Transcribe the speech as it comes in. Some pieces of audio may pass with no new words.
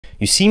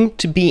You seem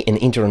to be an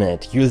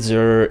internet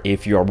user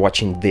if you are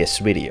watching this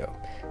video,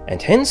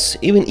 and hence,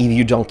 even if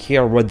you don't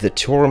care what the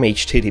term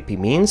HTTP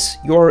means,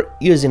 you are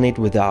using it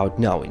without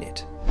knowing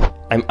it.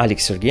 I'm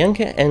Alex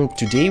Sergienko, and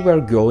today we are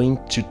going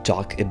to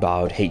talk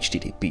about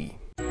HTTP.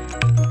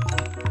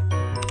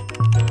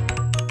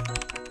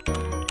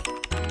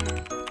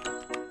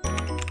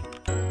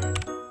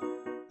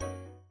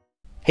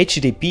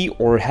 HTTP,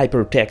 or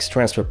Hypertext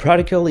Transfer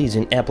Protocol, is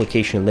an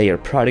application layer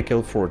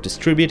protocol for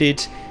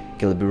distributed,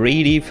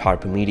 collaborative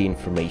hypermedia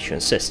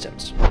information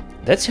systems.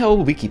 That's how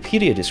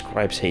Wikipedia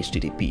describes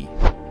HTTP.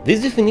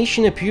 This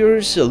definition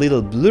appears a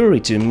little blurry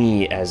to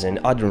me as an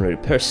ordinary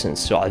person,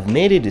 so I've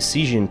made a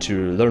decision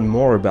to learn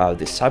more about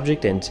this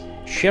subject and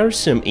share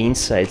some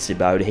insights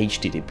about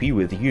HTTP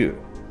with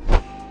you.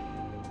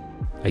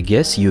 I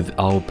guess you've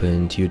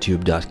opened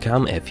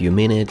youtube.com a few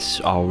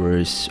minutes,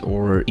 hours,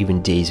 or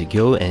even days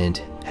ago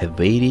and have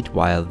waited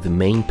while the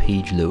main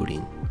page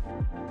loading.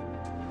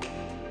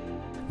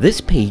 This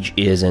page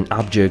is an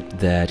object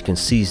that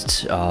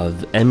consists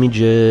of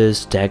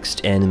images,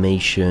 text,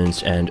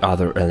 animations, and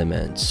other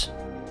elements.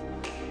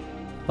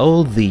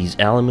 All these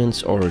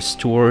elements are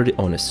stored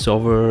on a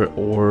server,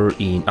 or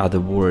in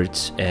other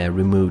words, a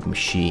remote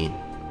machine.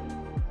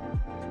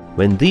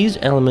 When these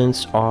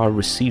elements are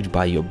received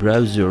by your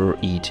browser,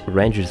 it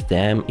renders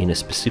them in a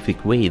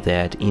specific way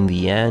that in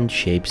the end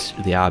shapes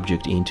the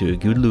object into a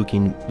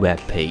good-looking web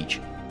page.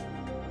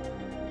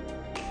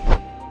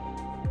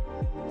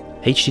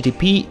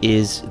 HTTP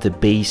is the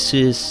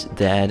basis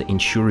that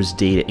ensures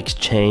data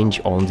exchange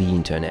on the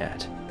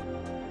internet.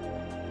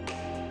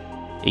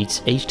 It's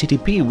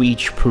HTTP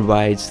which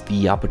provides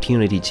the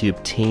opportunity to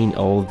obtain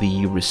all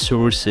the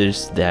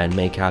resources that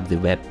make up the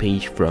web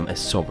page from a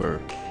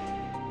server.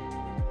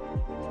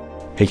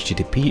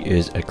 HTTP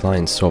is a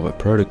client-server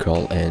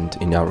protocol, and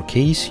in our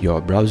case,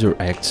 your browser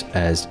acts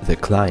as the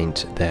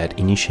client that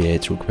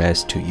initiates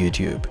requests to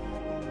YouTube.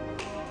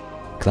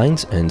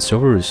 Clients and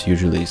servers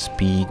usually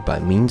speak by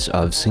means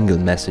of single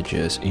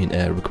messages in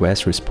a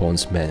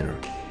request-response manner.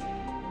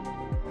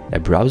 A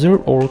browser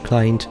or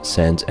client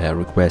sends a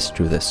request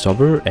to the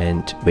server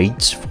and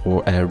waits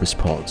for a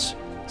response,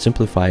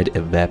 simplified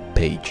a web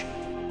page.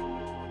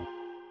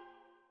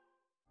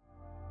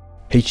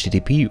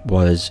 HTTP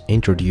was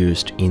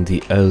introduced in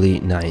the early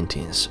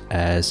 90s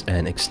as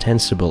an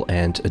extensible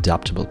and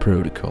adaptable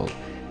protocol,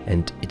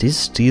 and it is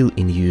still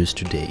in use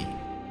today.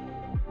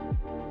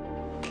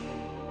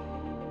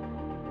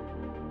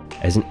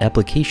 As an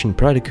application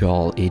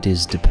protocol, it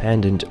is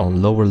dependent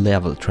on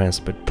lower-level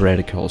transport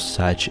protocols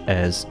such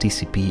as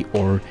TCP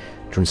or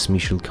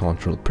Transmission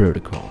Control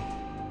Protocol.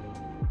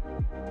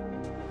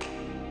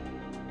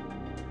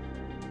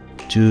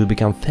 To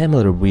become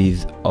familiar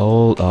with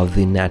all of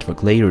the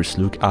network layers,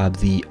 look up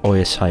the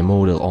OSI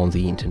model on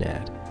the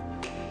internet.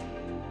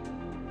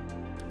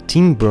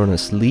 Tim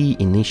Berners-Lee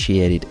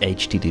initiated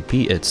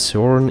HTTP at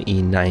CERN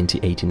in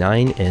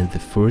 1989, and the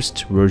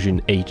first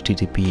version,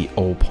 HTTP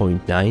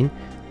 0.9,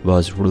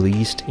 was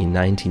released in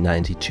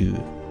 1992.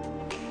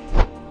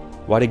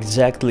 What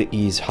exactly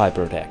is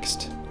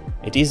hypertext?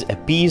 It is a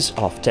piece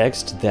of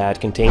text that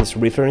contains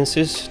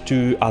references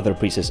to other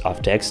pieces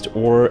of text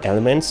or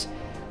elements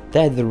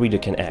that the reader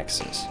can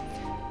access.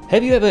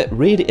 Have you ever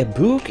read a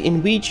book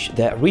in which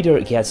the reader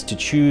gets to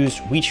choose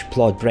which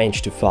plot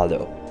branch to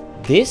follow?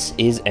 This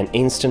is an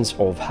instance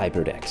of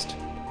hypertext.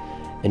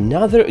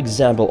 Another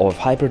example of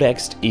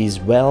hypertext is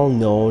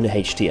well-known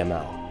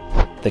HTML.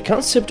 The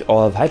concept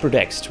of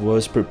hypertext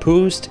was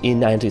proposed in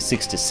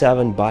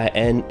 1967 by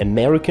an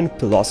American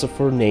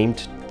philosopher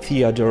named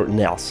Theodore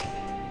Nelson.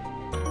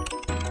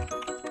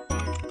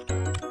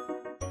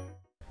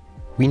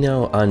 We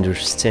now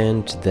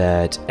understand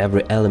that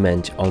every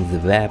element on the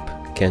web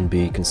can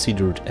be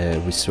considered a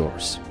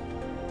resource.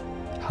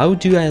 How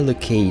do I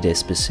locate a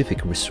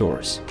specific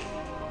resource?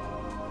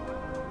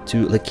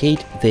 To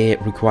locate the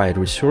required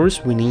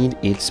resource, we need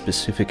its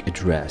specific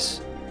address.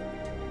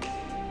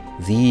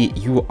 The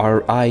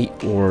URI,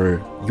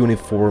 or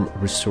Uniform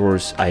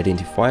Resource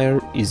Identifier,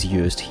 is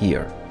used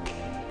here.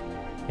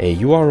 A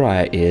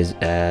URI is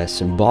a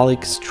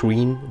symbolic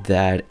string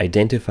that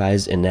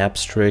identifies an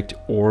abstract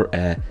or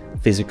a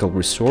physical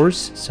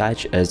resource,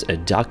 such as a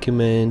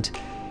document,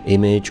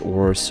 image,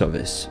 or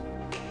service.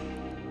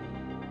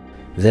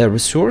 The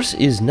resource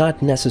is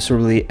not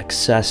necessarily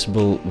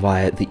accessible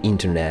via the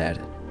internet.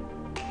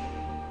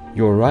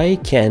 URI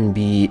can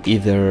be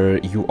either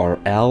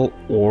URL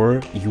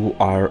or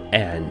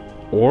URN,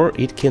 or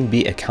it can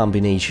be a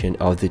combination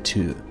of the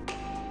two.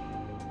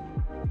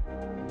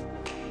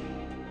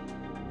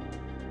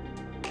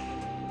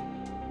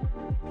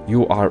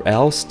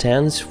 URL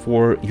stands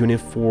for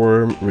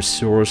Uniform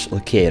Resource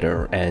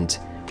Locator and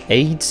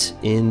aids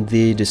in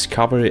the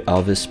discovery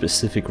of a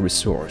specific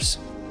resource.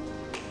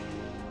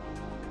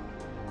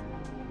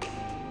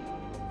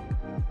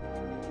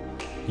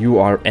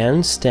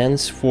 URN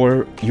stands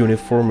for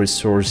Uniform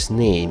Resource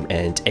Name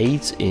and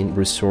aids in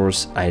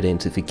resource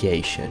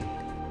identification.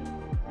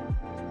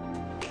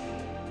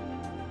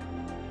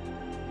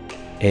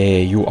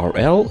 A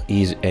URL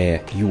is a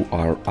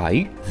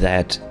URI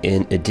that,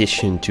 in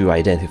addition to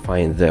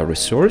identifying the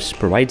resource,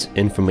 provides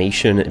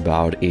information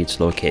about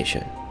its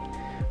location,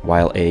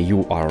 while a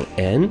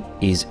URN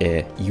is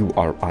a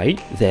URI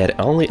that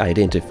only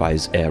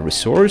identifies a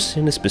resource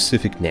in a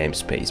specific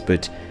namespace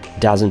but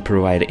doesn't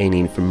provide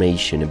any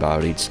information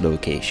about its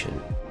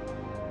location.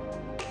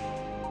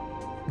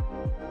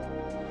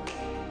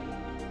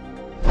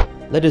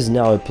 Let us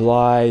now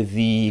apply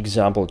the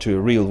example to a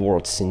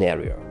real-world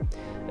scenario.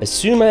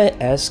 Assume I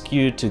ask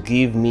you to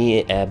give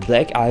me a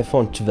black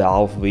iPhone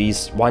 12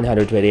 with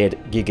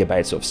 128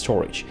 GB of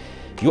storage.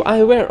 You are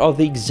aware of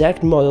the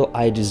exact model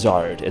I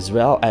desired, as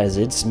well as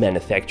its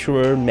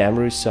manufacturer,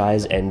 memory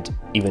size, and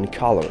even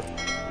color.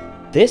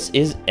 This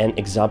is an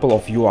example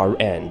of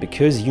URN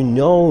because you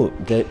know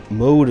the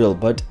model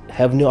but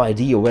have no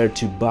idea where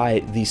to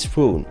buy this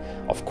phone.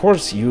 Of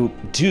course you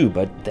do,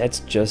 but that's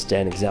just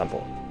an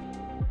example.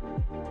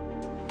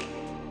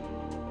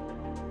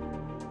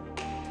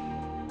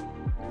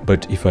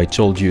 But if I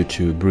told you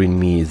to bring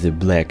me the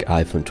black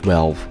iPhone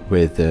 12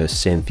 with the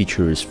same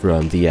features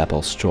from the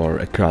Apple Store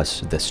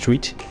across the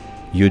street,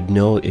 you'd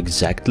know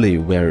exactly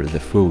where the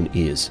phone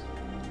is.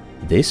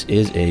 This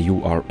is a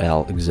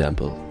URL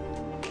example.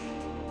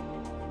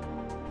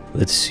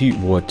 Let's see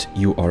what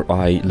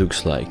URI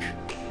looks like.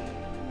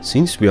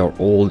 Since we are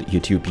all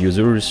YouTube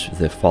users,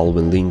 the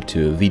following link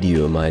to a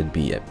video might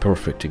be a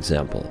perfect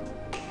example.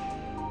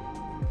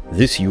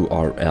 This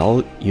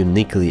URL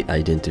uniquely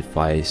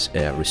identifies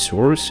a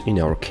resource, in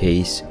our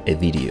case, a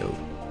video.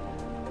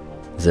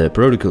 The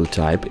protocol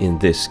type in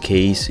this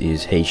case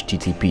is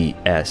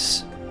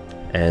HTTPS,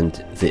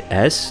 and the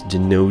S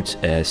denotes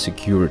a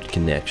secured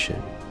connection.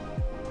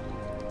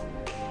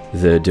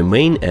 The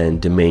domain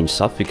and domain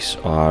suffix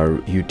are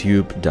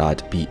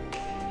youtube.p.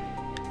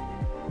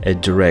 It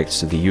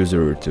directs the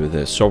user to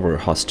the server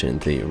hosting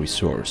the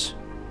resource.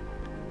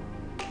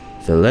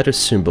 The letter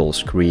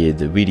symbols create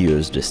the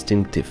video's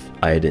distinctive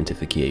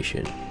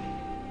identification.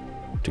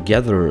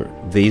 Together,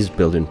 these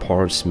building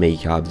parts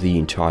make up the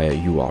entire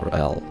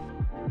URL.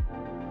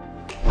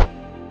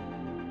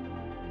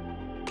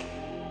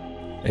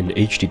 An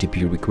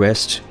HTTP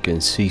request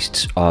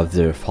consists of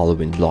the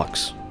following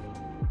blocks: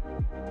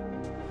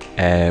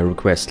 a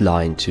request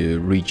line to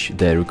reach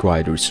the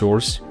required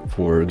resource,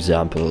 for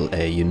example,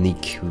 a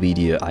unique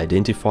video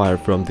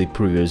identifier from the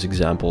previous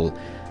example,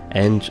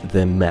 and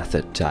the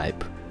method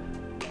type: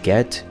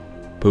 get,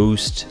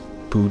 post,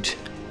 put,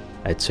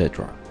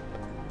 etc.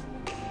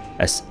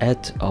 A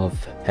set of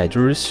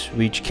headers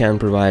which can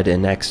provide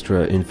an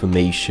extra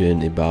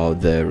information about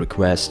the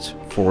request,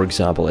 for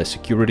example a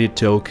security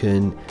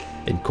token,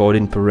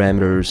 encoding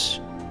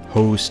parameters,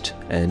 host,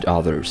 and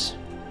others,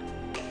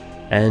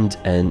 and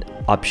an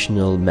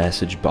optional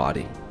message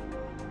body.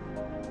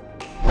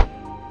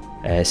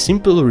 A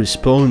simple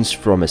response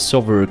from a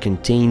server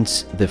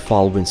contains the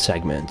following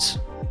segments: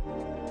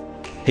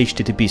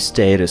 HTTP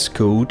status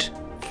code,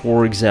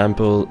 for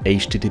example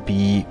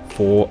HTTP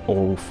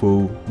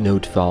 404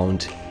 not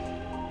found,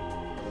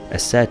 a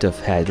set of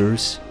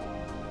headers,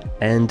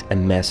 and a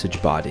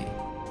message body.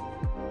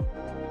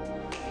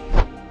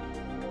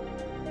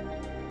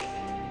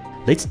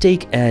 Let's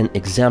take an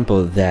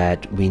example that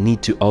we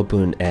need to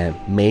open a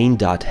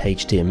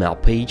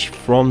main.html page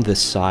from the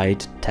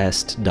site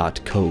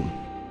test.com.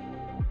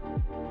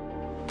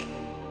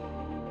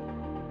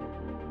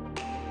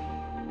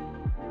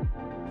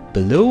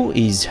 Below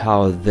is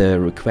how the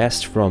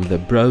request from the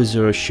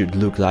browser should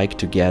look like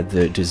to get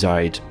the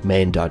desired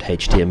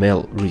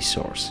main.html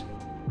resource.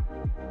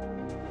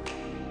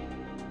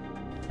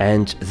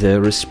 And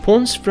the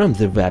response from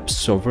the web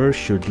server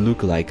should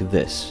look like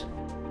this.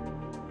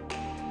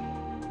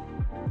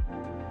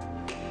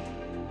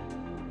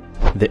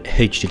 The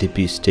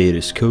HTTP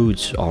status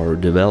codes are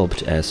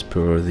developed as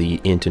per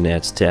the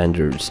Internet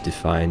standards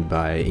defined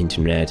by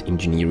Internet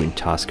Engineering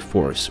Task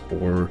Force,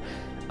 or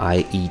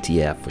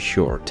IETF for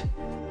short.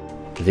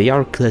 They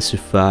are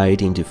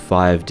classified into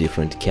 5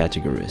 different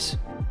categories.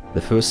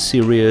 The first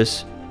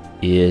series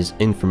is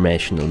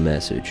informational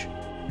message.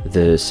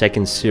 The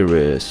second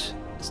series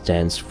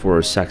stands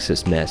for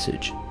success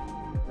message.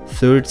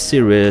 Third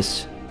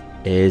series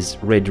is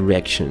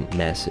redirection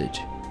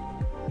message.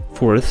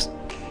 Fourth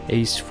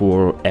is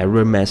for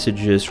error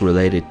messages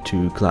related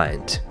to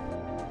client.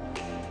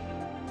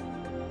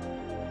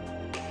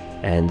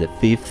 And the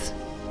fifth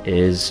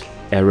is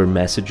error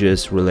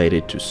messages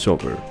related to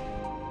server.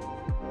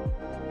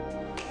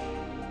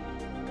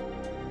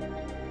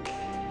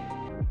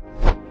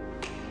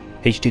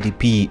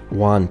 HTTP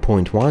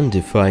 1.1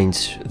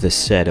 defines the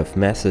set of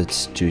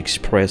methods to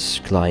express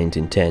client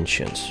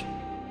intentions.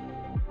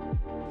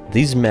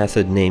 These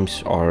method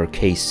names are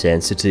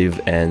case-sensitive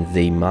and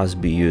they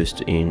must be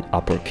used in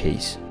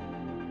uppercase.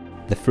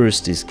 The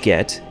first is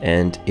get,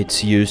 and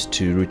it's used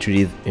to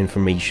retrieve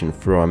information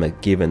from a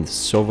given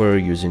server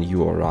using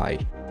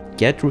URI.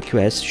 GET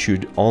requests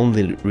should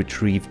only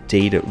retrieve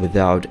data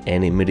without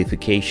any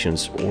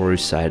modifications or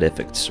side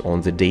effects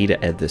on the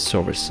data at the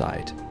server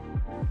side.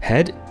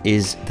 Head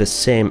is the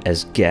same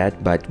as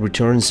get, but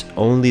returns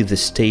only the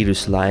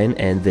status line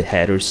and the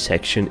header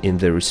section in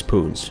the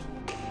response,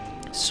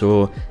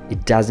 so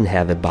it doesn't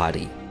have a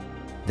body.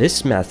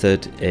 This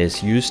method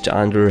is used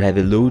under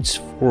heavy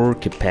loads for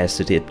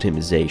capacity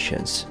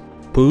optimizations.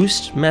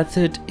 Post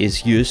method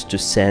is used to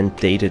send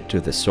data to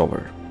the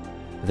server.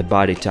 The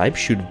body type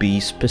should be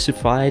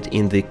specified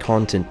in the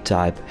content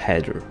type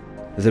header.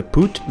 The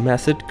put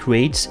method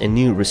creates a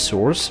new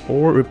resource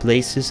or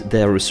replaces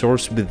the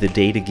resource with the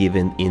data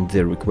given in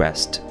the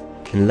request.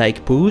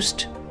 Unlike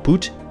post,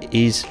 put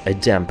is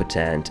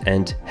idempotent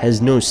and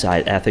has no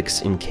side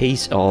effects in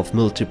case of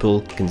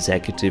multiple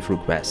consecutive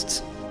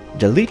requests.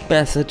 Delete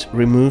method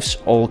removes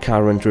all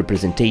current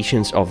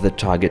representations of the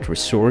target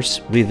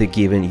resource with the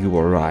given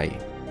URI.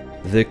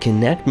 The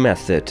connect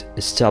method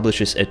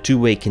establishes a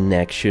two-way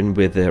connection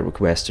with the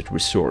requested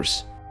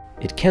resource.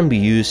 It can be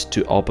used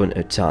to open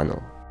a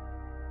tunnel.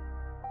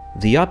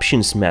 The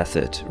options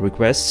method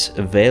requests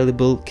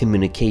available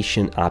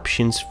communication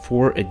options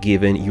for a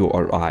given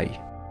URI.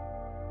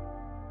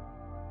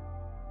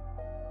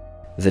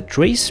 The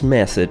trace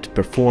method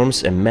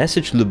performs a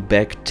message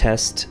loopback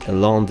test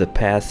along the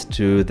path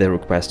to the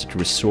requested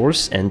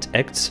resource and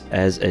acts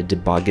as a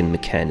debugging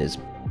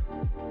mechanism.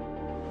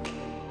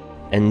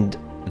 And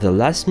the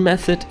last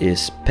method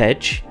is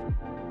patch.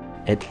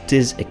 It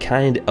is a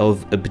kind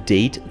of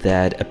update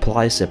that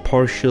applies a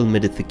partial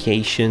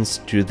modifications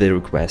to the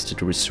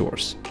requested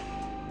resource.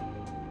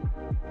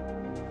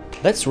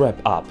 Let's wrap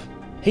up.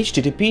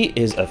 HTTP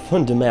is a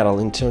fundamental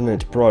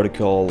internet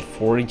protocol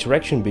for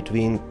interaction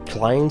between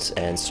clients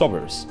and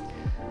servers.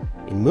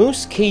 In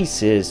most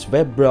cases,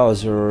 web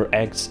browser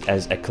acts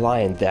as a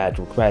client that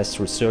requests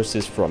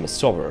resources from a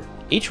server.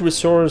 Each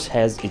resource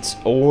has its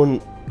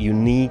own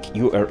unique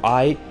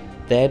URI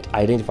that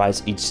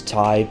identifies its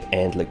type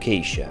and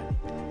location.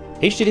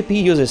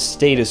 HTTP uses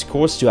status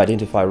codes to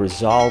identify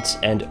results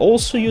and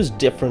also use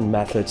different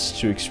methods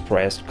to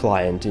express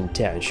client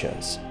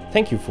intentions.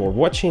 Thank you for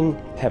watching.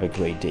 Have a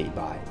great day.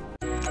 Bye.